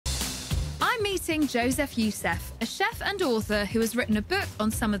I'm meeting Joseph Youssef, a chef and author who has written a book on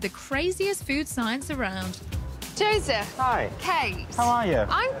some of the craziest food science around. Joseph. Hi. Kate. How are you?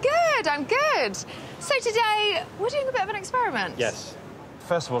 I'm good. So today, we're doing a bit of an experiment. Yes.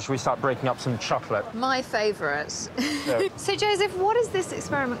 First of all, should we start breaking up some chocolate? My favourite. So, Joseph, what is this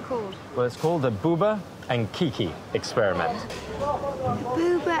experiment called? Well, it's called the Bouba and Kiki experiment.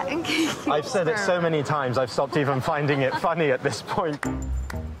 Bouba and Kiki I've said it so many times, I've stopped even finding it funny at this point.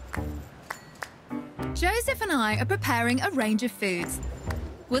 Joseph and I are preparing a range of foods.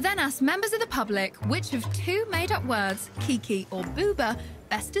 We'll then ask members of the public which of two made-up words, Kiki or Bouba,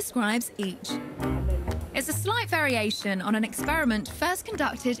 best describes each. It's a slight variation on an experiment first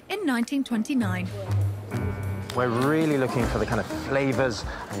conducted in 1929. We're really looking for the kind of flavours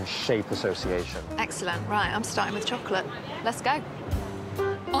and shape association. Excellent. Right, I'm starting with chocolate. Let's go.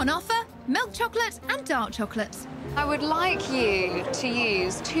 On offer, milk chocolate and dark chocolate. I would like you to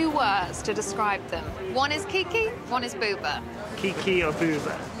use two words to describe them. One is Kiki, one is Bouba. Kiki or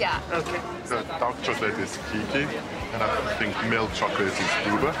Bouba? Yeah. Okay. The dark chocolate is Kiki, and I think milk chocolate is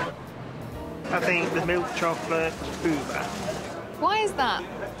Bouba. I think the milk chocolate, Bouba. Why is that?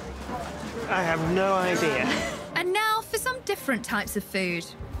 I have no idea. And now for some different types of food.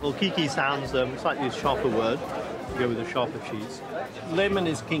 Well, Kiki sounds slightly sharper word. Go with a sharper cheese. Lemon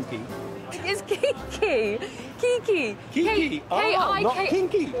is kinky. It's Kiki. Kiki. Kiki? Not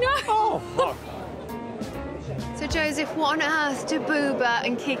kinky. No. Oh, fuck. So, Joseph, what on earth do Bouba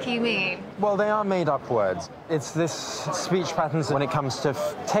and Kiki mean? Well, they are made-up words. It's this speech patterns when it comes to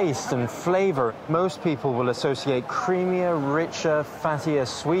taste and flavour. Most people will associate creamier, richer, fattier,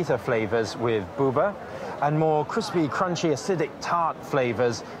 sweeter flavours with Bouba, and more crispy, crunchy, acidic, tart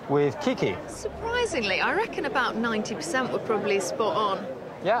flavours with Kiki. Surprisingly, I reckon about 90% were probably spot on.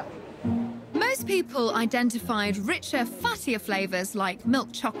 Yeah. Most people identified richer, fattier flavours like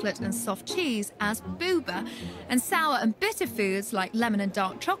milk chocolate and soft cheese as Bouba, and sour and bitter foods like lemon and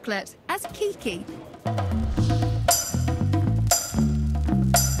dark chocolate as Kiki.